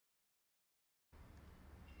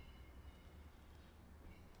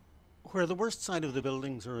Where the worst side of the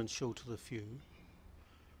buildings are in show to the few,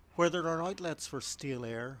 where there are outlets for stale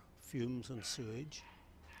air, fumes and sewage,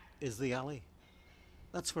 is the alley.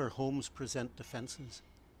 That's where homes present defences.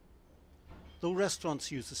 Though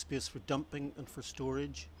restaurants use the space for dumping and for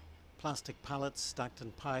storage, plastic pallets stacked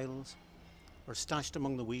in piles, or stashed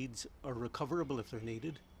among the weeds, are recoverable if they're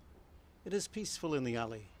needed. It is peaceful in the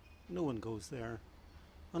alley. No one goes there,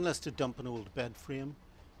 unless to dump an old bed frame,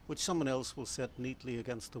 which someone else will set neatly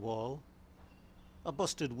against the wall. A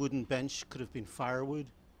busted wooden bench could have been firewood,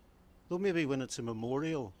 though maybe when it's a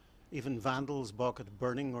memorial, even vandals balk at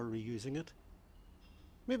burning or reusing it.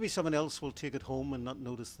 Maybe someone else will take it home and not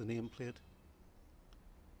notice the nameplate.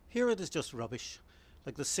 Here it is just rubbish,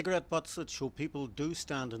 like the cigarette butts that show people do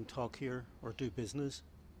stand and talk here or do business,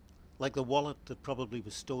 like the wallet that probably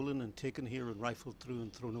was stolen and taken here and rifled through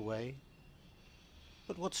and thrown away.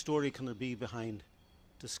 But what story can there be behind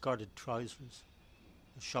discarded trousers,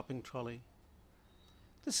 a shopping trolley?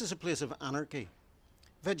 This is a place of anarchy.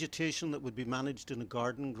 Vegetation that would be managed in a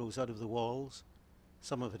garden grows out of the walls,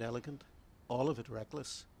 some of it elegant, all of it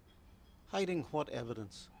reckless. Hiding what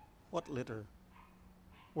evidence? What litter?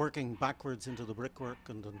 Working backwards into the brickwork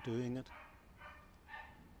and undoing it.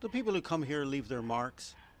 The people who come here leave their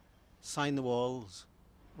marks, sign the walls,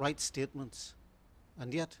 write statements,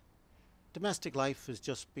 and yet domestic life is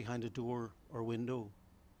just behind a door or window,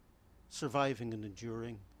 surviving and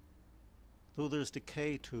enduring, though there's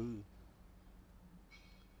decay too.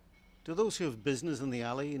 Do those who have business in the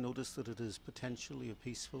alley notice that it is potentially a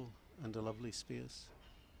peaceful and a lovely space?